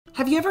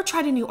Have you ever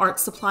tried a new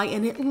art supply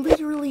and it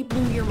literally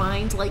blew your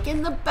mind, like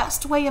in the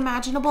best way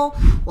imaginable?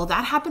 Well,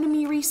 that happened to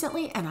me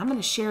recently, and I'm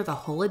gonna share the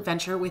whole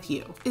adventure with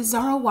you.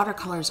 Isaro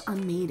watercolors are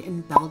made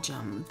in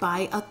Belgium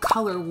by a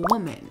color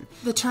woman.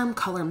 The term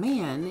color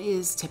man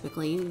is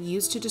typically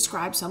used to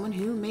describe someone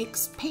who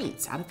makes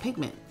paints out of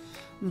pigment.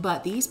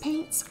 But these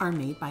paints are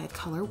made by a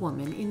color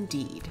woman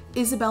indeed.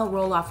 Isabelle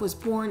Roloff was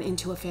born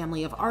into a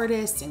family of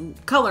artists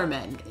and color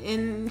men,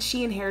 and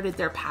she inherited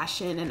their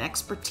passion and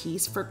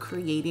expertise for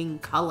creating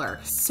color.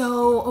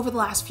 So over the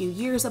last few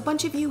years, a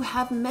bunch of you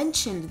have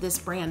mentioned this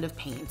brand of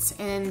paints,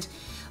 and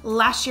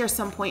last year at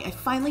some point, I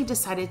finally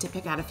decided to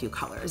pick out a few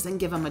colors and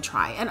give them a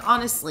try. And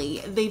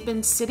honestly, they've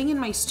been sitting in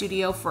my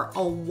studio for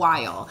a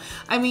while.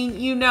 I mean,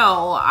 you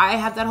know, I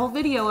have that whole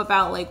video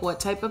about like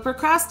what type of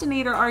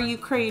procrastinator are you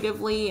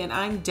creatively, and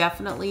I'm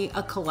definitely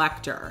a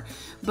collector.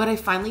 But I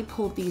finally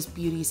pulled these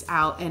beauties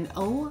out, and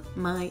oh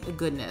my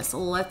goodness,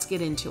 let's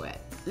get into it.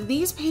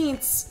 These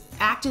paints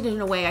acted in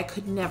a way I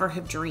could never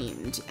have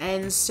dreamed.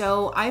 And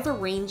so I've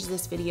arranged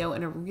this video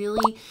in a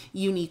really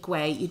unique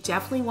way. You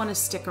definitely want to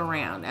stick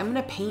around. I'm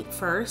going to paint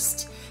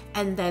first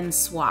and then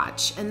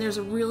swatch. And there's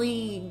a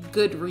really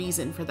good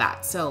reason for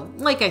that. So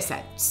like I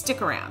said,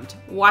 stick around,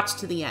 watch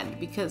to the end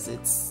because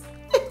it's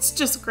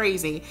just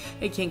crazy.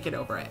 I can't get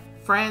over it.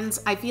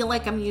 Friends, I feel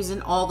like I'm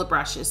using all the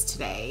brushes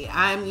today.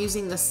 I'm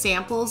using the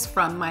samples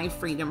from my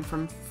Freedom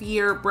from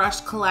Fear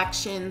brush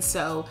collection.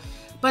 So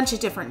bunch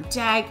of different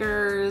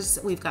daggers.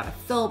 We've got a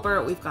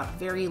filbert, we've got a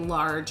very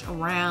large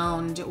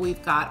round,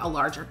 we've got a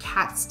larger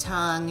cat's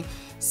tongue.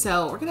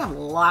 So we're gonna have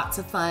lots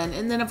of fun.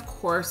 And then of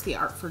course the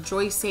Art for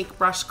Joy's Sake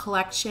brush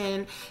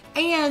collection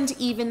and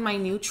even my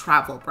new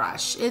travel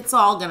brush. It's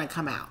all gonna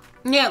come out.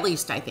 Yeah, at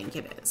least I think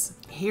it is.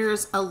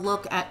 Here's a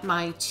look at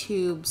my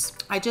tubes.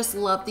 I just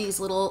love these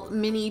little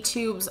mini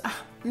tubes.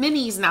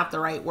 Mini's not the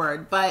right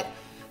word, but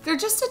they're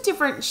just a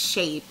different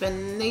shape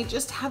and they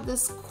just have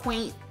this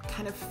quaint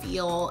kind of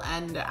feel,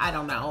 and I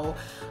don't know.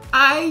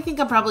 I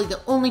think I'm probably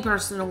the only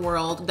person in the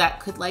world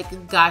that could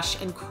like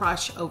gush and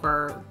crush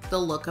over the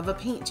look of a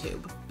paint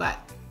tube, but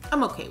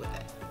I'm okay with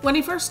it. When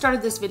I first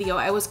started this video,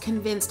 I was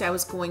convinced I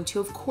was going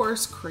to, of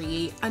course,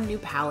 create a new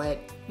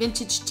palette,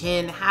 vintage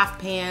tin, half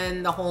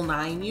pan, the whole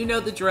nine, you know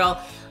the drill.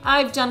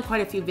 I've done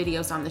quite a few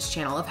videos on this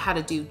channel of how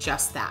to do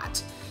just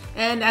that.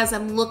 And as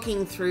I'm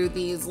looking through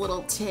these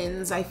little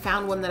tins, I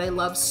found one that I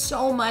love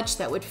so much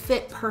that would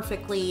fit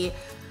perfectly.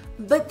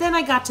 But then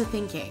I got to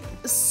thinking,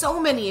 so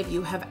many of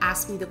you have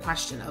asked me the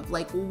question of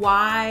like,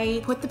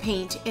 why put the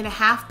paint in a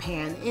half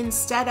pan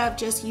instead of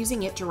just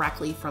using it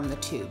directly from the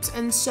tubes?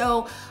 And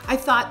so I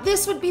thought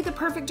this would be the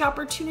perfect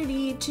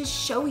opportunity to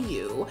show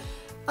you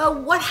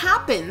what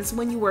happens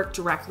when you work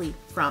directly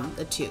from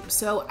the tube.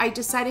 So I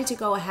decided to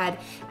go ahead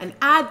and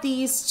add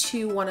these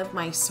to one of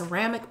my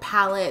ceramic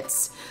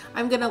palettes.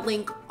 I'm gonna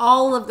link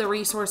all of the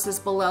resources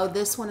below.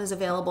 This one is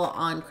available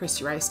on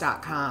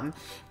christyrice.com.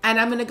 And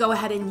I'm gonna go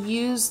ahead and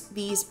use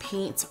these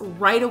paints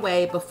right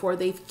away before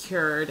they've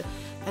cured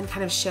and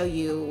kind of show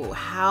you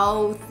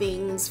how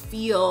things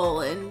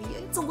feel. And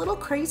it's a little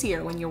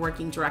crazier when you're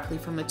working directly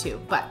from a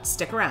tube, but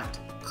stick around.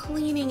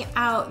 Cleaning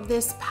out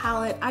this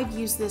palette, I've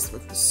used this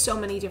with so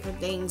many different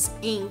things,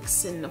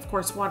 inks and of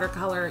course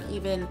watercolor,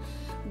 even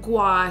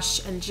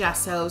gouache and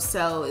gesso,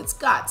 so it's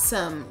got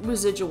some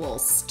residual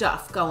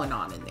stuff going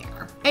on in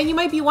there. And you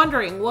might be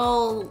wondering,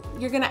 well,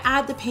 you're gonna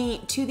add the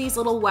paint to these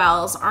little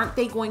wells, aren't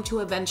they going to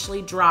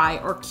eventually dry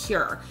or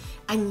cure?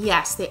 And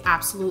yes, they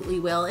absolutely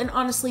will. And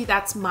honestly,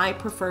 that's my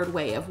preferred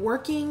way of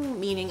working,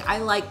 meaning I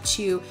like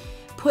to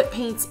put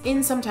paints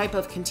in some type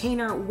of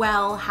container,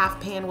 well,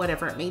 half pan,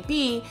 whatever it may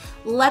be,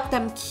 let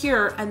them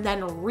cure, and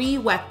then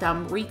re-wet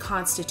them,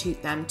 reconstitute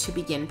them to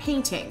begin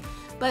painting.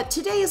 But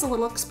today is a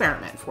little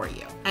experiment for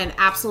you. And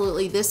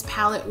absolutely, this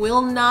palette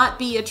will not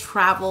be a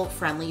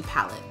travel-friendly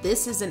palette.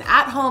 This is an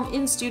at-home,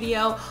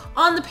 in-studio,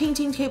 on the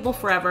painting table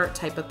forever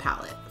type of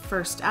palette.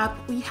 First up,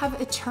 we have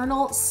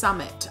Eternal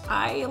Summit.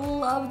 I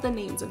love the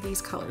names of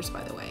these colors,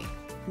 by the way.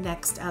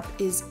 Next up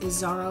is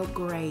Isaro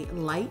Gray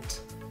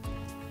Light,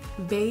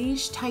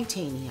 Beige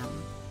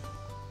Titanium,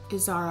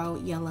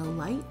 Isaro Yellow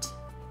Light,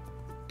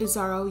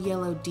 Isaro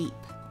Yellow Deep,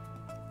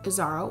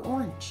 Isaro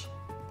Orange,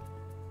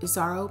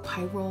 Isaro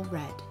Pyrrole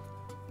Red,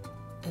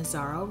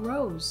 Isaro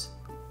Rose,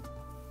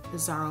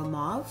 Isaro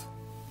Mauve,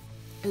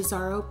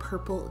 Isaro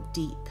Purple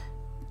Deep.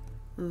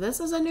 This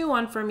is a new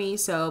one for me,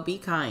 so be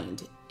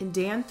kind.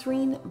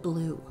 Danthrine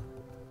Blue,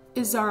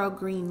 Isaro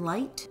Green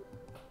Light,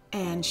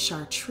 and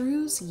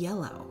Chartreuse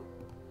Yellow.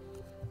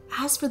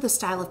 As for the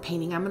style of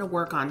painting I'm going to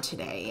work on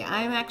today,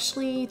 I'm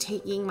actually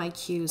taking my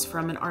cues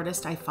from an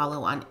artist I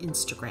follow on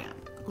Instagram,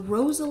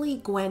 Rosalie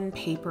Gwen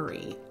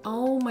Papery.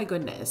 Oh my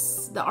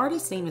goodness. The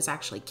artist's name is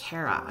actually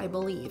Kara, I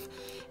believe.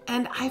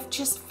 And I've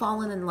just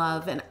fallen in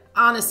love, and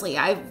honestly,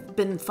 I've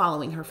been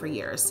following her for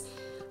years.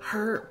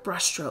 Her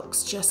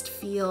brushstrokes just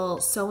feel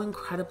so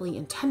incredibly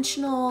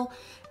intentional.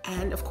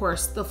 And of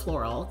course, the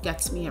floral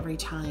gets me every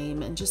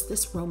time, and just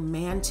this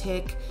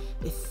romantic,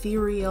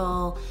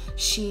 ethereal.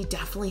 She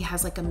definitely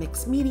has like a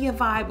mixed media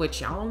vibe,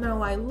 which y'all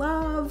know I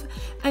love.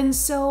 And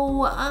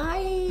so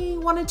I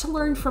wanted to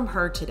learn from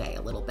her today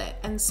a little bit,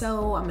 and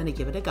so I'm gonna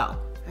give it a go.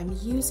 I'm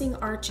using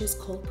Arch's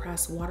cold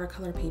press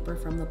watercolor paper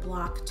from the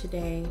block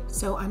today.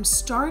 So I'm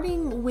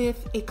starting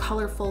with a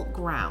colorful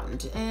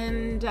ground,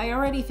 and I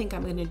already think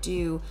I'm gonna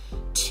do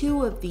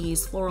 2 of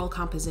these floral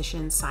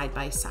compositions side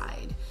by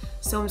side.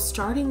 So I'm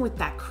starting with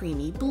that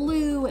creamy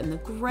blue and the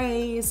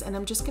grays, and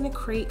I'm just gonna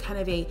create kind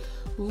of a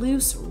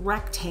loose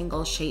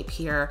rectangle shape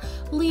here,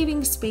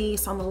 leaving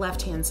space on the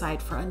left-hand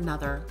side for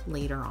another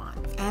later on.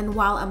 And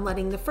while I'm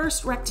letting the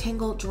first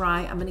rectangle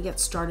dry, I'm gonna get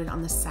started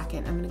on the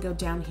second. I'm gonna go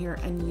down here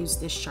and use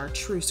this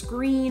chartreuse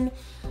green.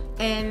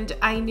 And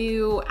I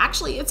knew,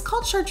 actually it's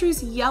called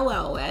chartreuse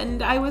yellow,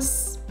 and I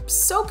was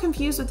so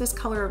confused with this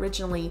color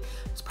originally.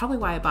 It's probably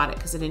why I bought it,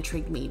 because it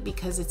intrigued me,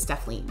 because it's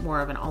definitely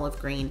more of an olive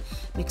green,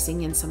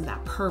 mixing in some of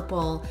that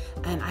purple,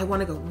 and I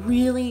want to go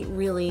really,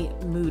 really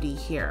moody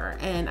here.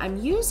 And I'm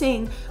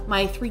using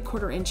my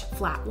 3/4 inch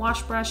flat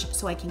wash brush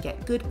so I can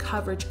get good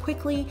coverage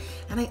quickly.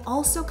 And I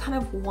also kind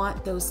of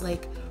want those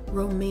like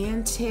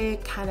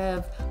romantic, kind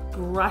of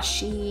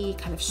brushy,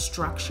 kind of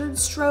structured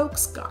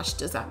strokes. Gosh,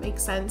 does that make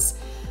sense?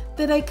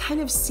 That I kind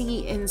of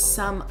see in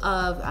some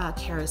of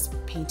Kara's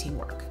painting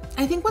work.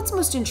 I think what's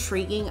most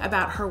intriguing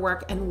about her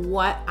work and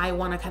what I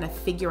want to kind of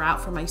figure out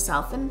for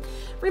myself, and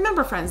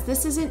remember friends,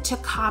 this isn't to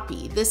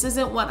copy. This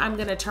isn't what I'm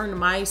going to turn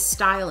my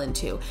style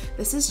into.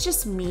 This is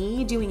just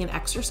me doing an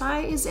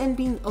exercise and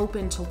being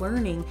open to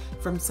learning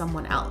from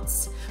someone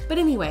else. But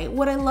anyway,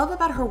 what I love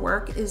about her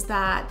work is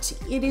that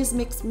it is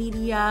mixed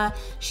media.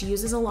 She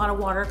uses a lot of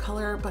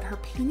watercolor, but her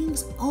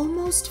paintings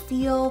almost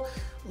feel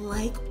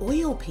like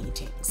oil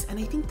paintings. And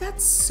I think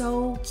that's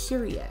so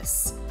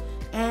curious.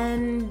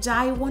 And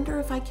I wonder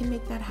if I can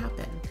make that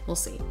happen. We'll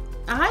see.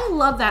 I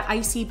love that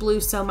icy blue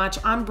so much.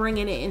 I'm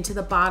bringing it into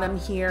the bottom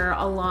here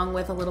along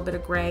with a little bit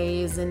of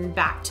grays and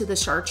back to the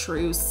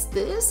chartreuse.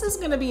 This is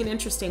gonna be an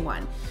interesting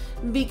one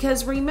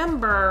because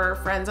remember,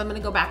 friends, I'm gonna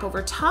go back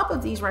over top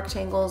of these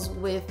rectangles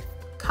with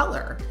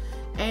color.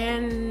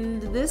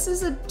 And this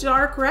is a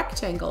dark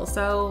rectangle,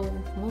 so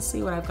we'll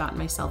see what I've gotten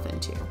myself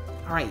into.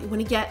 All right, you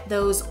wanna get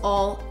those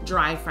all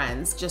dry,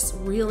 friends. Just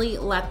really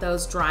let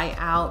those dry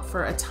out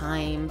for a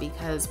time,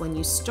 because when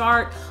you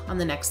start on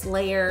the next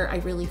layer, I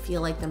really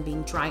feel like them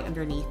being dry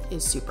underneath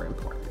is super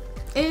important.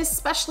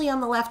 Especially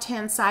on the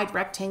left-hand side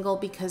rectangle,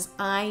 because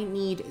I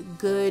need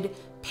good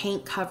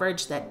paint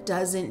coverage that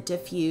doesn't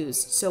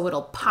diffuse, so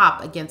it'll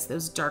pop against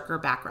those darker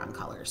background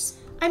colors.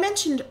 I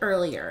mentioned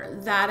earlier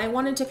that I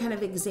wanted to kind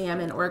of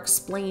examine or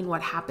explain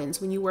what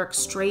happens when you work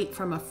straight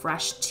from a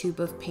fresh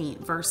tube of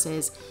paint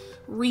versus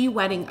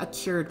re-wetting a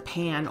cured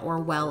pan or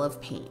well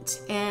of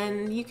paint.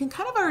 And you can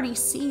kind of already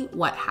see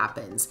what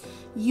happens.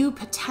 You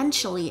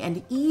potentially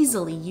and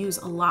easily use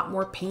a lot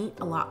more paint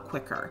a lot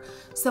quicker.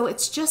 So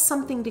it's just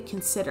something to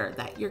consider,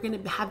 that you're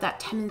going to have that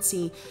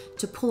tendency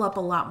to pull up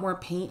a lot more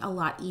paint a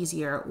lot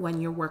easier when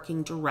you're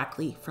working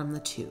directly from the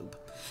tube.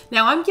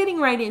 Now I'm getting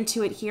right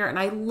into it here, and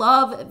I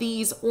love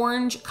these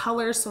orange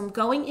colors, so I'm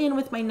going in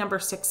with my number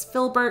 6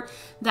 filbert.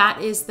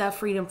 That is the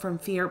Freedom from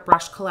Fear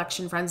brush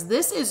collection, friends.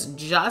 This is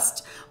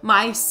just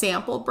my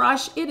sample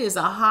brush. It is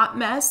a hot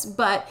mess,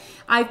 but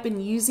I've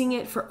been using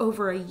it for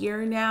over a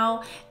year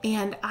now,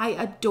 and I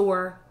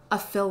adore a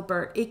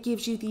filbert. It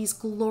gives you these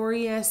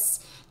glorious,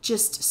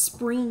 just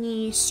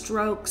springy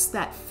strokes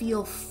that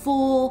feel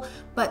full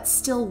but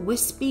still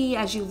wispy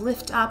as you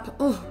lift up.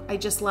 Oh, I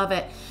just love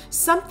it.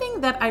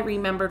 Something that I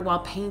remembered while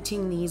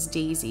painting these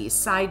daisies,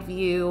 side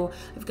view,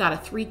 I've got a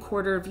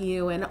 3/4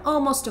 view and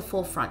almost a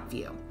full front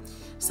view.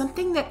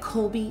 Something that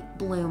Kolbie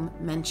Blume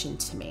mentioned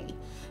to me.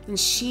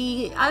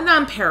 And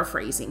I'm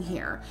paraphrasing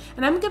here,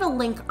 and I'm gonna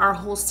link our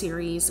whole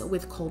series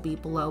with Kolbie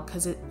below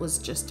because it was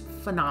just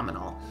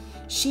phenomenal.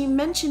 She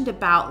mentioned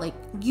about like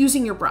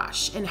using your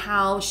brush and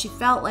how she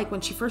felt like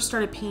when she first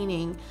started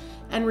painting,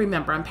 and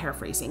remember, I'm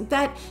paraphrasing,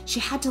 that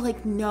she had to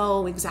like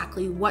know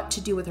exactly what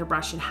to do with her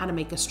brush and how to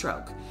make a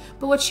stroke.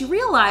 But what she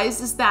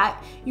realized is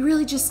that you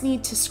really just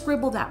need to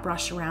scribble that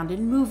brush around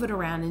and move it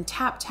around and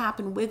tap, tap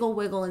and wiggle,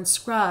 wiggle and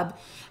scrub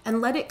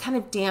and let it kind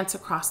of dance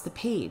across the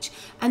page.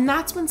 And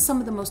that's when some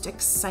of the most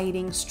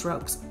exciting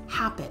strokes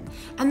happen.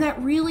 And that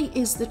really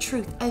is the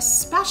truth,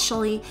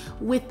 especially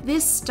with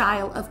this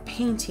style of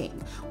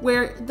painting,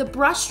 where the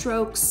brush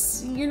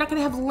strokes, you're not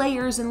gonna have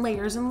layers and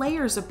layers and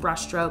layers of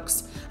brush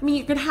strokes. I mean,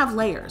 you're gonna have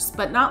layers,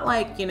 but not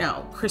like, you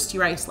know, Christy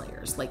Rice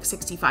layers, like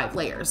 65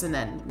 layers, and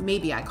then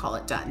maybe I call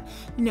it done.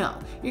 No,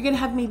 you're gonna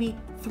have maybe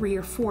 3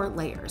 or 4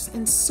 layers.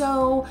 And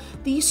so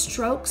these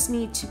strokes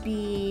need to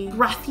be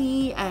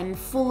breathy and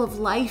full of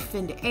life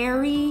and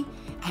airy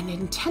and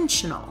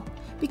intentional,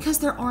 because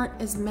there aren't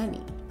as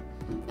many.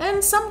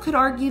 And some could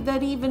argue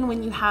that even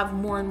when you have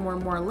more and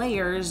more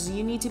layers,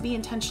 you need to be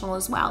intentional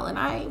as well. And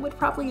I would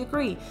probably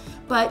agree,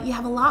 but you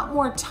have a lot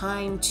more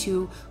time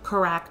to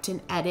correct and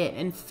edit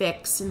and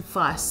fix and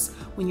fuss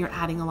when you're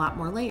adding a lot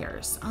more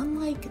layers,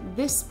 unlike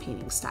this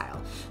painting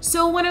style.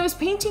 So when I was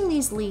painting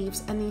these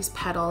leaves and these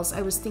petals,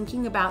 I was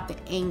thinking about the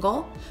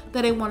angle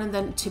that I wanted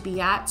them to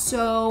be at.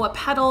 So a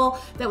petal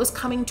that was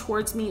coming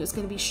towards me, it was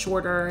going to be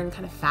shorter and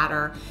kind of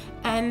fatter.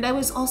 And I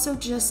was also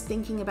just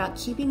thinking about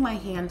keeping my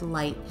hand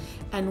light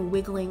and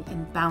wiggling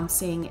and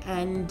bouncing,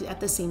 and at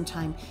the same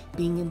time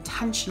being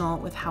intentional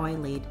with how I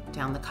laid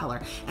down the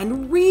color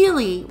and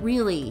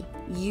really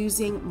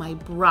using my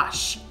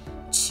brush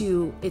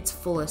to its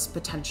fullest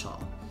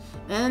potential.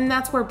 And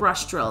that's where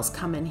brush drills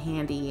come in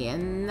handy,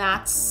 and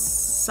that's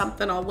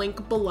something I'll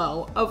link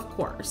below, of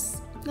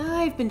course.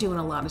 I've been doing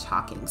a lot of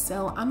talking,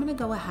 so I'm gonna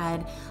go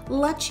ahead,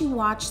 let you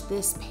watch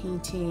this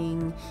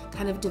painting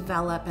kind of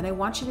develop, and I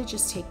want you to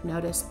just take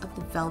notice of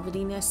the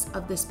velvetyness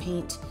of this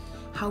paint,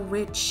 how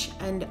rich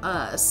and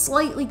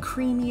slightly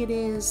creamy it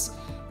is,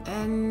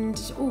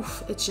 and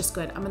oof, it's just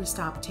good. I'm gonna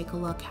stop, take a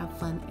look, have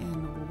fun,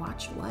 and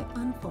watch what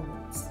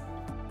unfolds.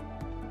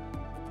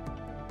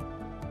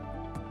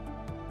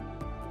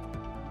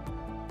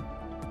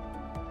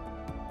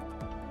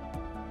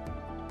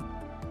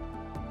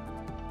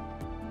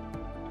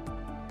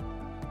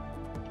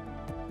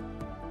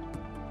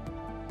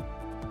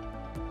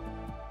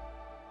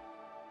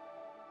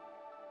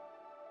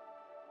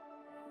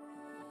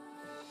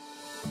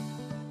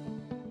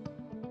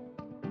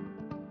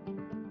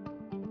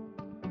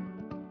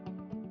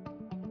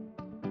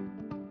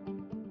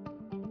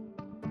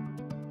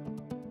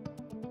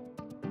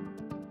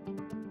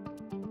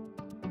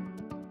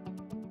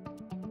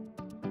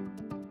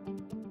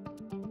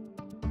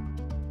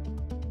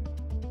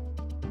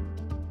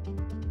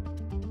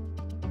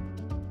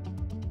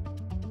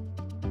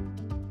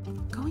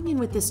 Going in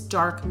with this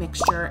dark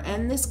mixture,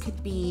 and this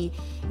could be,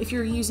 if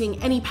you're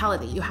using any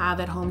palette that you have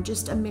at home,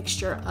 just a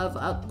mixture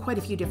of quite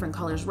a few different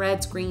colors,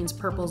 reds, greens,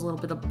 purples, a little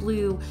bit of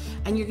blue,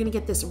 and you're gonna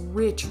get this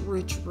rich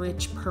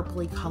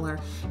purpley color.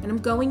 And I'm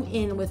going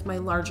in with my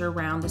larger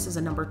round. This is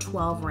a number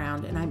 12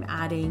 round, and I'm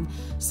adding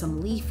some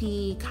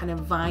leafy kind of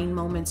vine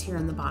moments here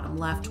in the bottom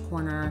left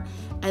corner.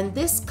 And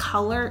this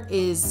color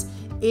is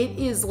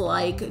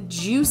like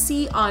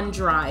juicy on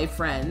dry,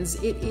 friends.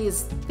 It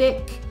is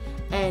thick,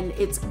 and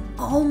it's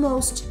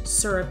almost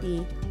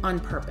syrupy on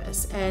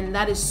purpose. And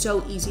that is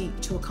so easy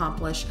to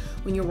accomplish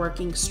when you're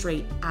working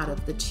straight out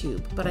of the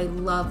tube. But I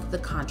love the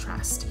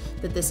contrast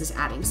that this is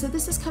adding. So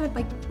this is kind of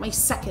like my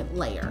second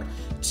layer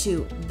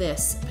to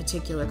this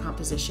particular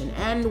composition.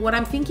 And what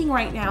I'm thinking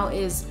right now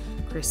is,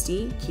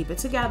 Christy, keep it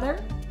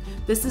together.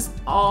 This is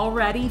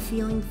already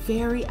feeling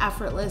very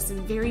effortless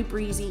and very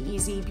breezy,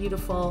 easy,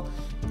 beautiful,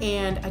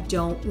 and I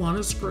don't want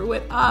to screw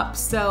it up.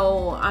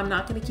 So I'm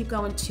not going to keep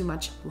going too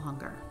much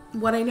longer.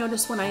 What I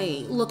notice when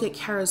I look at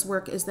Kara's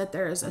work is that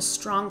there is a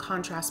strong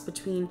contrast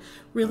between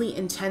really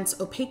intense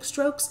opaque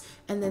strokes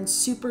and then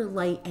super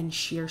light and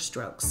sheer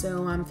strokes.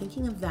 So I'm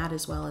thinking of that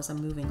as well as I'm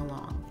moving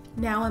along.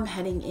 Now I'm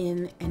heading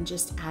in and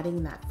just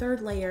adding that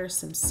third layer,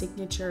 some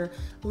signature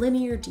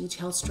linear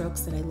detail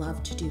strokes that I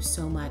love to do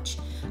so much.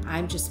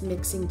 I'm just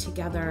mixing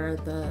together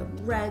the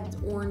red,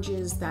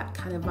 oranges, that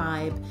kind of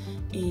vibe.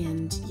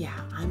 And yeah,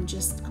 I'm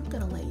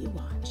gonna let you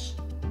watch.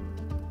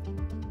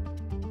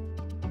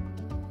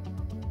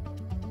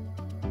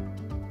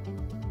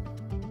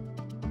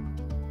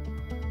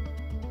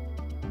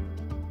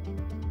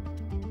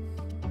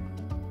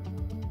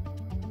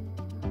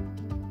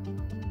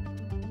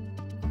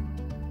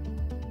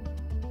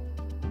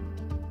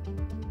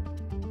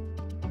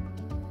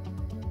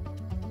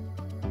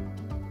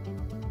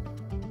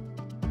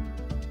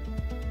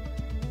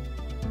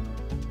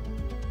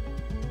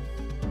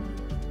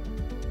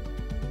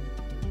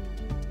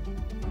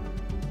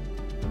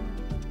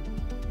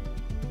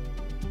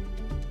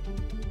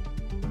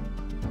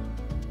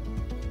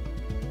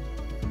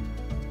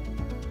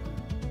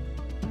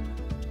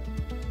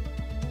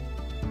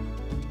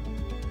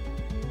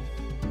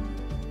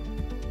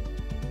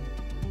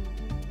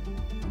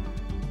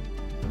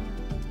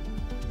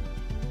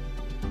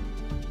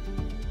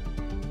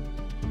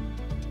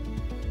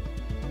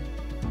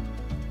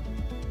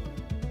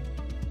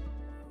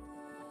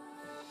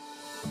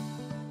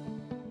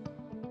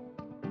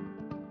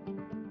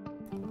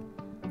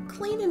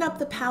 Cleaning up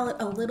the palette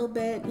a little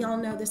bit. Y'all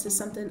know this is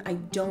something I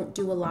don't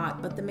do a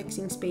lot, but the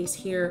mixing space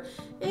here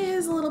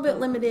is a little bit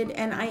limited,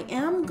 and I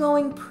am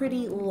going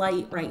pretty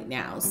light right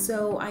now,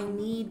 so I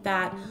need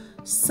that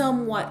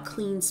somewhat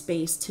clean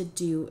space to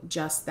do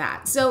just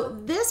that. So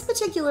this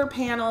particular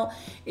panel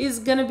is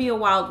gonna be a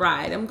wild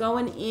ride. I'm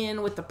going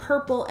in with the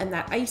purple and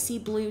that icy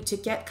blue to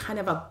get kind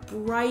of a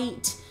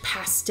bright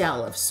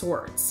pastel of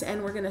sorts.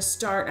 And we're gonna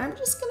start, I'm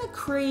just gonna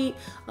create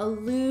a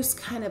loose,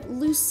 kind of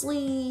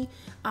loosely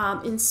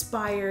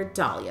inspired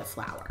dahlia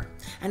flower.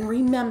 And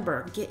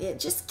remember,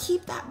 just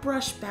keep that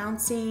brush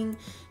bouncing,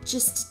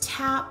 just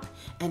tap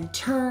and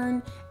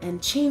turn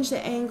and change the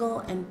angle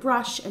and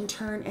brush and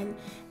turn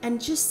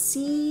and just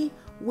see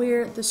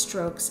where the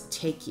strokes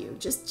take you.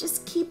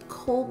 Just keep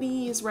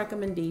Kolbie's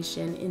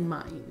recommendation in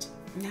mind.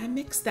 And I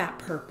mixed that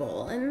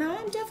purple, and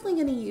I'm definitely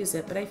going to use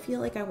it, but I feel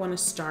like I want to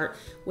start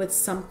with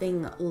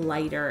something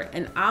lighter.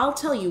 And I'll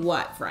tell you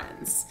what,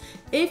 friends,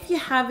 if you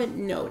haven't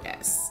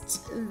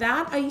noticed,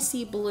 that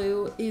icy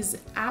blue is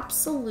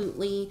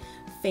absolutely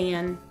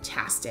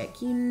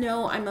fantastic. You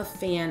know I'm a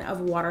fan of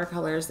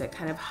watercolors that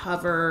kind of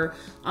hover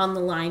on the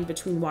line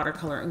between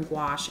watercolor and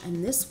gouache,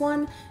 and this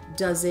one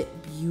does it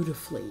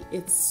beautifully.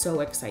 It's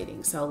so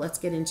exciting. So let's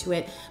get into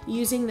it. I'm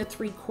using the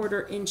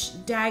 3/4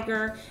 inch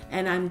dagger,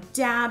 and I'm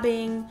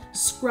dabbing,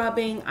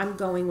 scrubbing. I'm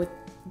going with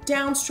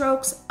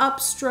downstrokes,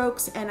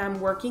 upstrokes, and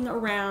I'm working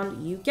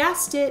around, you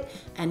guessed it,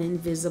 an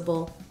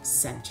invisible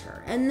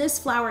center. And this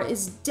flower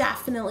is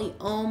definitely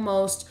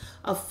almost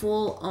a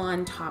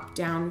full-on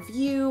top-down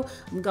view.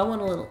 I'm going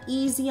a little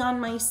easy on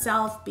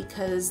myself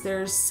because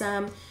there's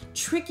some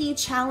tricky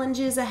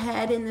challenges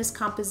ahead in this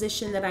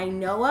composition that I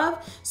know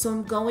of. So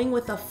I'm going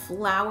with a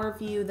flower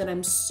view that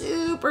I'm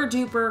super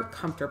duper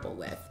comfortable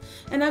with.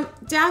 And I'm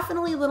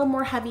definitely a little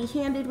more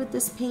heavy-handed with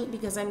this paint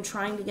because I'm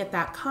trying to get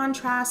that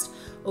contrast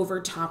over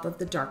top of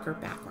the darker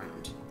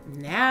background.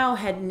 Now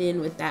heading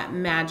in with that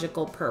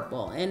magical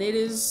purple, and it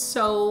is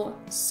so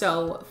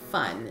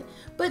fun.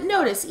 But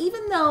notice,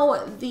 even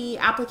though the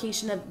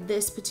application of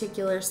this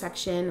particular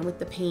section with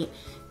the paint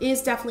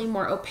is definitely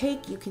more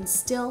opaque, you can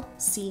still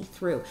see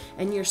through,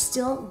 and you're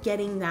still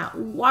getting that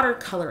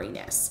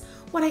watercoloriness.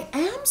 What I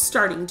am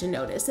starting to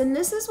notice, and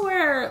this is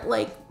where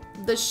like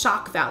the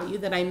shock value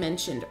that I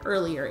mentioned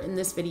earlier in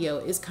this video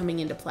is coming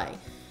into play.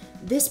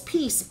 This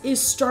piece is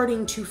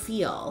starting to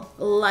feel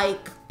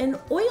like an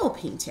oil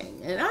painting.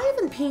 And I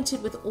haven't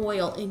painted with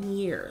oil in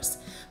years,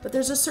 but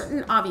there's a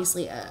certain,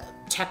 obviously,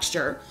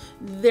 texture.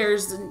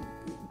 There's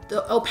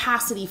the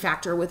opacity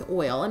factor with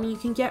oil. I mean, you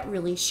can get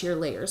really sheer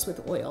layers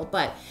with oil,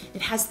 but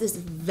it has this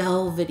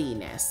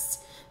velvetyness.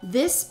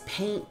 This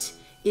paint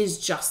is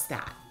just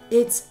that.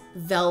 It's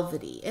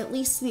velvety, at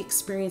least the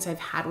experience I've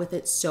had with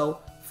it so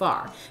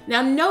far.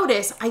 Now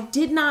notice I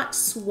did not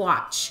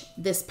swatch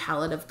this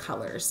palette of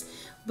colors,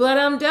 but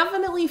I'm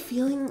definitely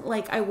feeling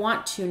like I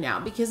want to now,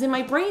 because in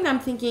my brain I'm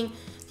thinking,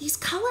 these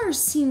colors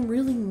seem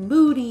really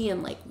moody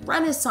and like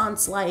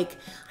Renaissance-like.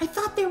 I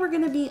thought they were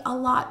gonna be a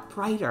lot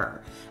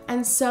brighter.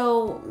 And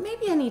so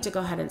maybe I need to go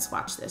ahead and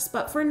swatch this.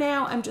 But for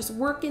now, I'm just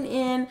working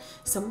in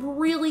some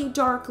really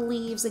dark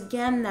leaves.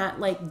 Again, that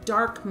like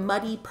dark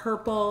muddy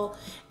purple,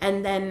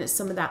 and then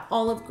some of that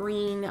olive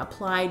green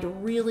applied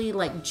really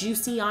like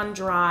juicy on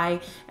dry.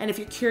 And if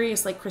you're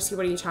curious, like, Chrissy,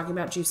 what are you talking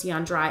about juicy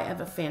on dry? I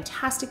have a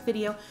fantastic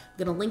video.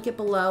 I'm gonna link it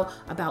below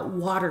about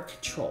water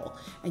control,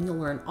 and you'll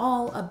learn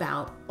all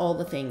about all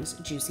the things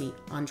juicy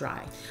on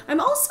dry.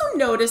 I'm also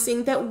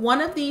noticing that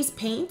one of these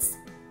paints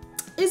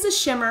is a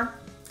shimmer.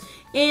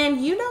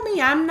 And you know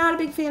me, I'm not a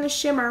big fan of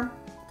shimmer,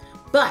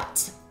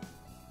 but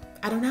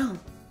I don't know.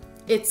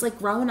 It's like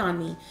growing on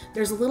me.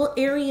 There's a little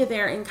area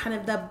there in kind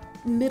of the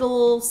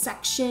middle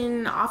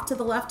section off to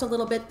the left a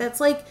little bit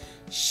that's like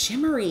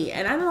shimmery.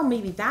 And I don't know,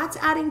 maybe that's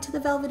adding to the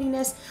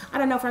velvetyness. I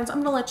don't know, friends.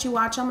 I'm gonna let you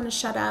watch. I'm gonna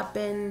shut up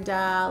and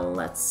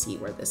let's see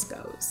where this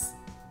goes.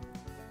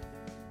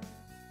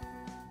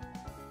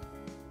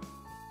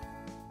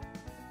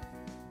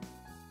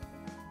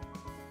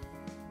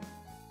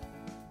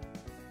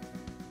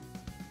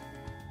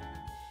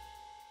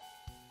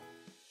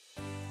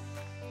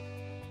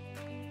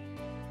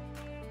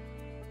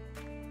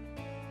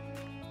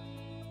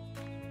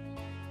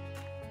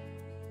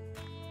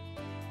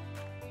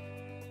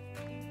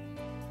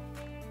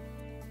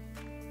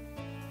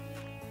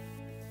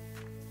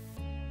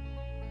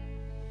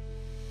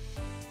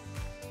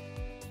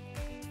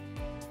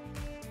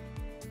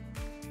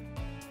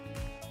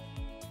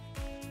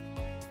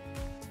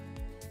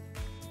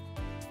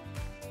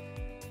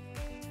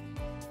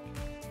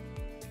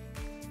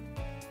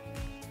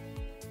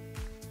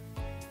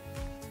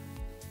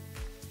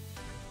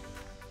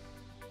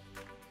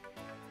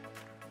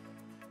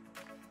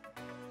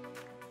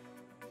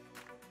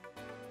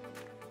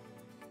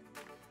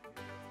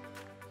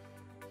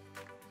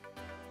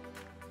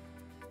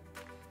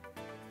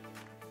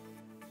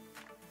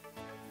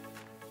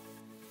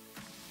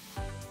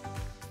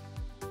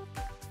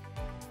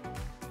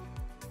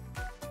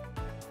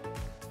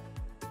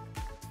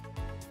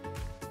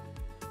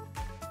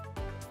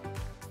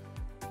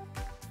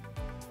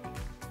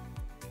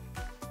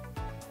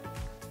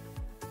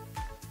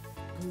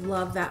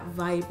 Love that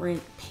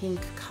vibrant pink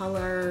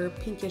color,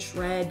 pinkish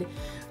red.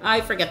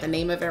 I forget the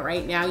name of it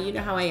right now. You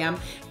know how I am.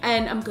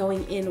 And I'm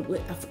going in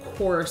with, of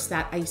course,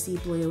 that icy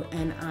blue,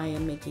 and I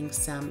am making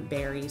some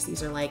berries.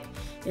 These are like,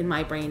 in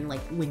my brain,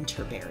 like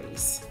winter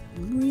berries.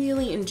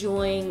 Really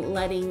enjoying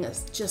letting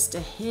just a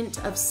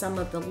hint of some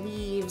of the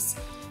leaves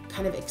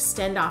kind of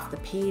extend off the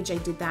page. I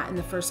did that in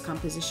the first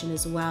composition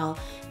as well,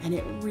 and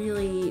it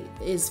really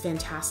is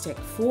fantastic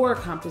for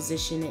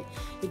composition.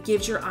 It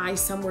gives your eye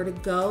somewhere to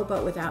go,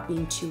 but without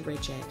being too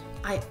rigid.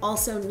 I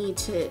also need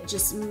to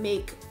just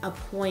make a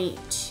point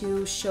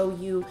to show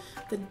you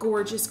the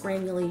gorgeous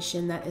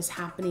granulation that is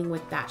happening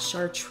with that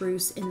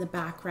chartreuse in the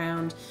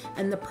background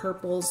and the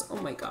purples. Oh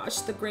my gosh,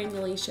 the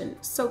granulation,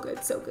 so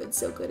good, so good,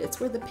 so good. It's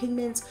where the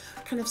pigments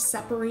are kind of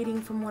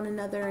separating from one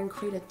another and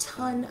create a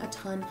ton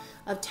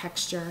of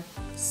texture.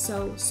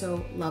 So,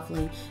 so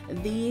lovely.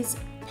 These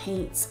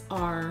paints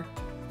are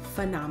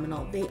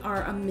phenomenal. They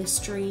are a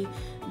mystery.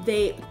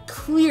 They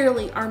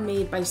clearly are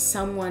made by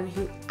someone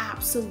who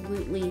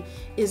absolutely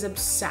is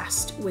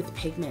obsessed with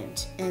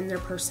pigment and their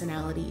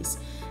personalities.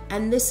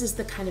 And this is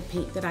the kind of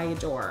paint that I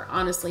adore.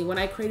 Honestly, when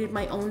I created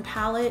my own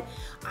palette,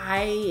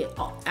 I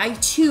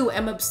too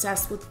am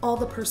obsessed with all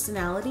the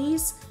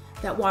personalities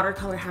that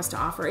watercolor has to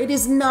offer. It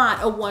is not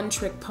a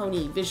one-trick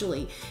pony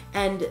visually.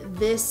 And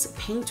this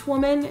paint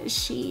woman,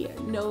 she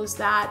knows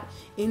that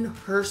in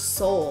her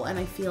soul, and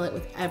I feel it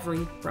with every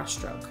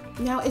brushstroke.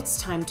 Now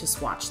it's time to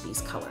swatch these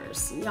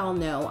colors. Y'all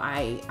know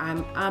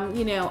I'm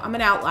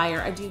an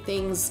outlier. I do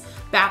things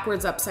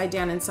backwards, upside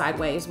down, and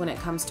sideways when it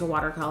comes to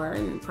watercolor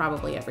and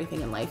probably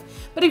everything in life.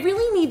 But I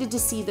really needed to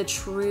see the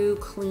true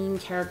clean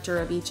character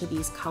of each of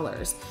these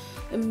colors,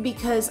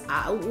 because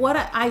what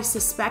I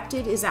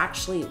suspected is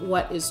actually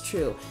what is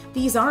true.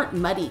 These aren't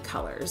muddy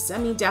colors. I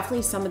mean,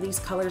 definitely some of these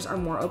colors are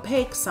more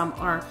opaque, some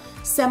are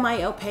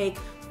semi-opaque,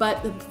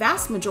 but the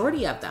vast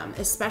majority of them,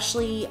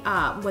 especially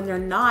when they're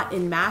not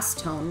in mass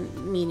tone,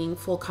 meaning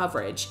full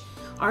coverage,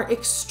 are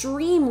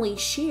extremely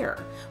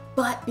sheer.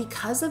 But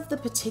because of the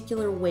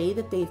particular way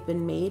that they've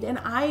been made, and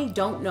I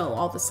don't know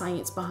all the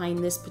science behind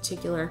this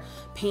particular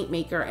paint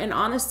maker, and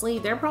honestly,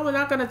 they're probably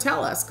not gonna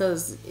tell us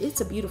because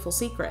it's a beautiful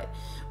secret.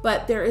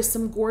 But there is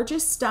some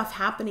gorgeous stuff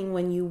happening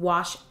when you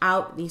wash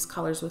out these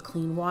colors with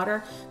clean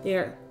water.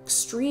 They're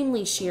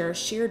extremely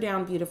sheer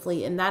down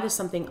beautifully, and that is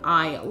something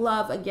I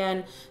love.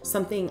 Again,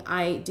 something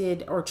I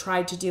did or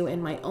tried to do in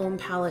my own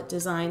palette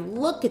design.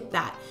 Look at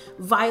that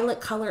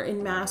violet color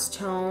in mass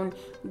tone.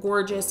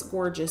 Gorgeous,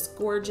 gorgeous,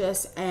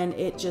 gorgeous, and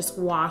it just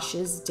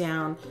washes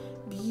down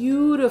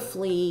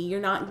beautifully.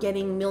 You're not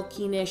getting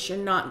milkiness, you're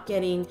not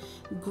getting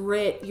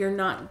grit, you're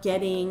not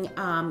getting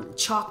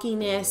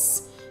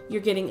chalkiness. You're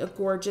getting a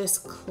gorgeous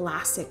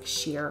classic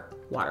sheer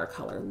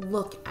watercolor.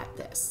 Look at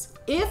this.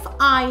 If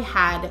I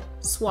had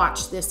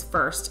swatched this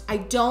first, I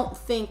don't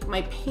think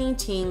my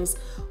paintings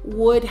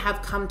would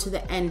have come to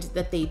the end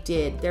that they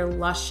did. Their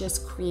luscious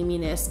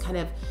creaminess, kind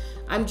of,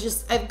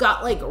 I've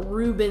got like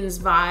Rubens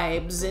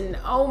vibes, and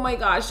oh my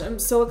gosh, I'm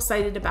so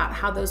excited about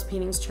how those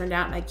paintings turned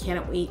out, and I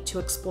can't wait to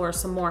explore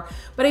some more.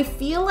 But I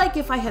feel like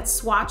if I had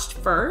swatched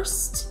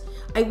first,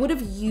 I would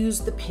have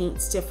used the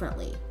paints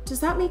differently. Does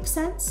that make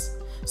sense?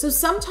 So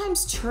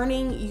sometimes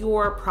turning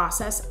your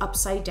process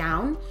upside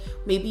down,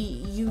 maybe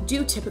you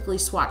do typically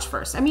swatch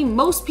first. I mean,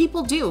 most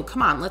people do.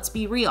 Come on, let's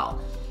be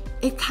real.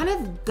 It kind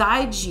of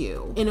guides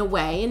you in a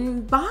way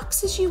and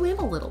boxes you in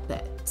a little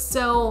bit.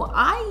 So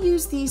I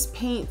use these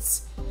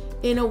paints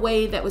in a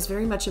way that was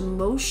very much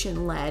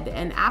emotion-led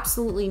and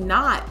absolutely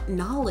not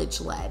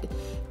knowledge-led.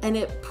 And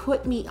it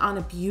put me on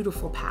a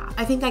beautiful path.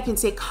 I think I can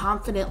say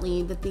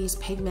confidently that these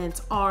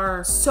pigments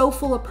are so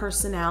full of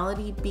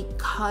personality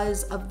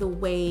because of the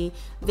way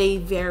they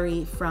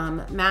vary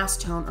from mass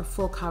tone or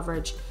full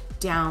coverage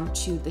down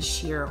to the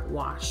sheer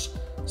wash.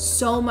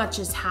 So much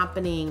is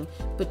happening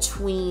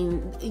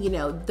between, you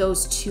know,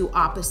 those two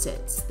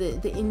opposites.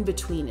 The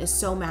in-between is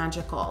so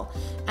magical.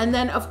 And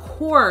then of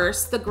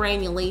course, the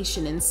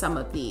granulation in some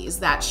of these,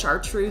 that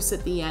chartreuse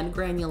at the end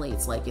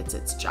granulates like it's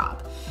its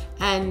job.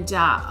 And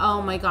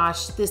oh my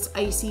gosh, this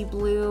icy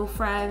blue,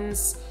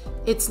 friends,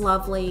 it's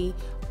lovely.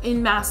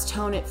 In mass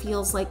tone, it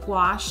feels like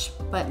wash,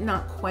 but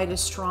not quite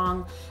as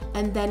strong.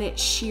 And then it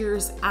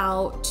shears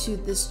out to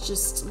this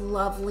just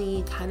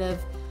lovely kind of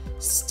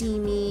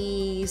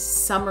steamy,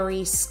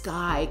 summery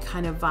sky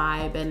kind of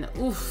vibe. And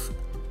oof,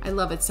 I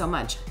love it so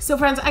much. So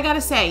friends, I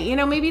gotta say, you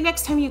know, maybe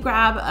next time you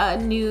grab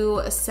a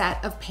new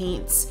set of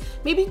paints,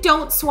 maybe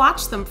don't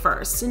swatch them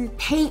first and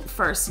paint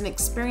first and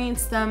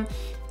experience them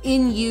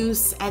in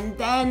use, and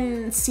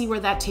then see where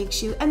that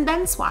takes you, and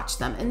then swatch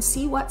them and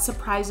see what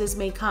surprises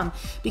may come,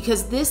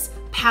 because this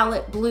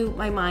palette blew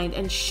my mind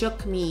and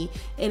shook me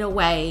in a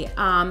way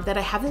that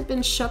I haven't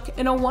been shook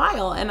in a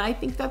while, and I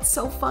think that's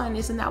so fun.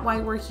 Isn't that why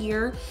we're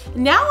here?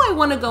 Now I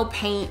want to go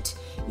paint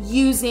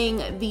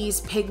using these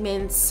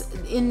pigments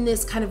in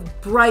this kind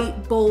of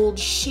bright, bold,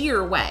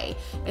 sheer way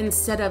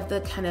instead of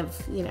the kind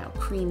of, you know,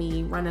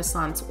 creamy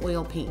Renaissance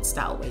oil paint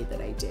style way that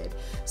I did.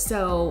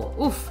 So,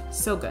 oof,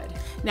 so good.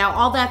 Now,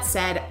 all that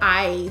said,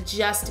 I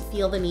just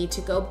feel the need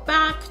to go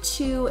back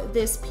to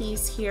this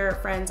piece here,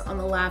 friends, on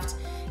the left,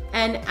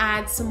 and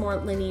add some more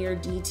linear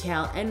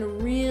detail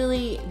and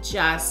really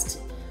just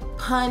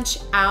punch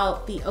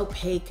out the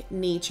opaque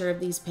nature of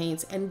these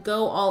paints and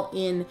go all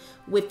in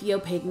with the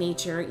opaque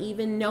nature,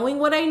 even knowing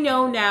what I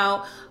know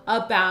now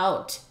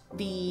about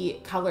the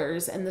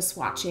colors and the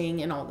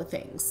swatching and all the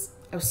things.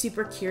 I was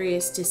super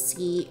curious to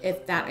see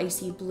if that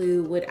icy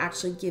blue would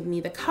actually give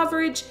me the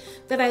coverage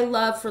that I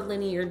love for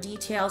linear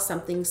detail,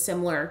 something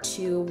similar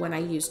to when I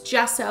use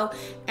gesso,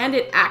 and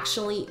it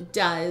actually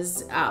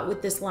does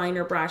with this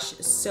liner brush.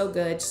 So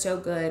good, so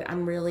good.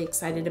 I'm really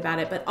excited about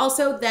it. But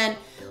also then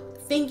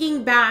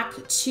thinking back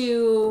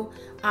to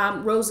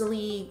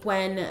Rosalie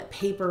Gwen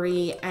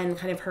Papery and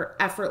kind of her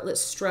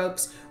effortless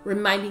strokes,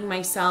 reminding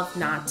myself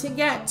not to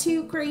get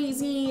too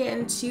crazy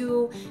and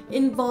too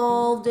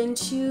involved and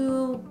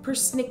too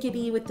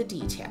persnickety with the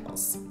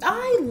details.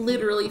 I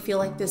literally feel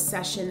like this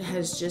session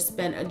has just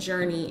been a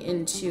journey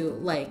into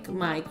like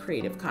my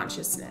creative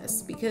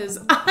consciousness, because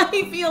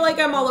I feel like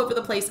I'm all over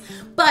the place.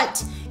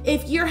 But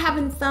if you're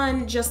having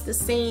fun just the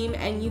same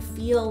and you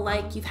feel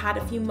like you've had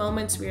a few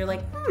moments where you're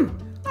like,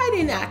 I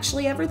didn't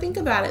actually ever think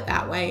about it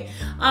that way,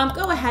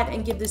 go ahead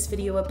and give this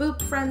video a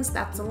boop, friends.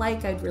 That's a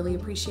like. I'd really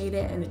appreciate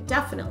it, and it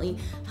definitely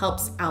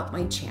helps out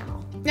my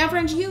channel. Now,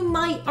 friends, you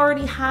might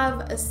already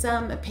have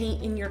some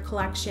paint in your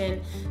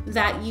collection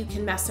that you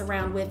can mess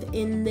around with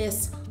in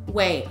this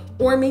way,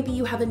 or maybe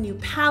you have a new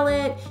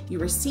palette, you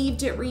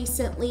received it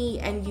recently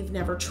and you've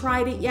never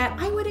tried it yet.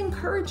 I would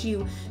encourage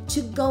you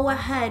to go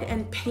ahead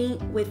and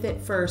paint with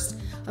it first.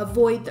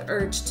 Avoid the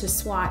urge to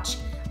swatch,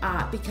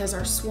 because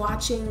our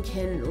swatching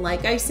can,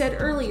 like I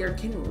said earlier,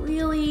 can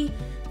really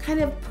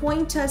kind of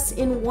point us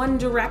in one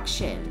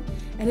direction.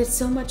 And it's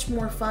so much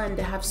more fun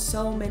to have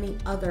so many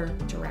other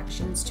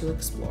directions to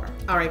explore.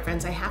 All right,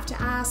 friends, I have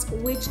to ask,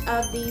 which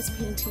of these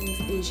paintings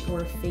is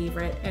your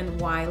favorite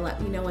and why?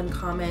 Let me know in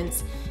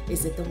comments.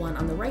 Is it the one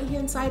on the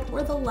right-hand side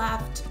or the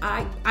left?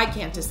 I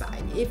can't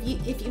decide.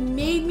 If you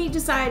made me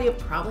decide, it'll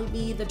probably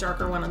be the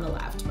darker one on the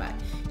left, but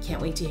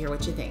can't wait to hear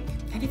what you think.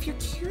 And if you're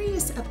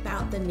curious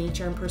about the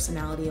nature and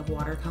personality of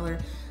watercolor,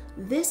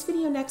 this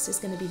video next is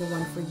going to be the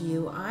one for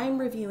you. I'm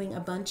reviewing a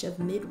bunch of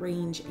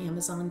mid-range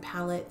Amazon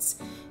palettes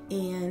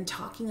and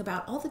talking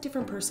about all the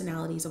different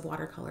personalities of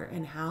watercolor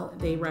and how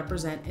they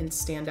represent and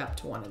stand up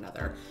to one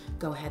another.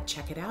 Go ahead,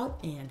 check it out,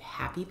 and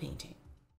happy painting.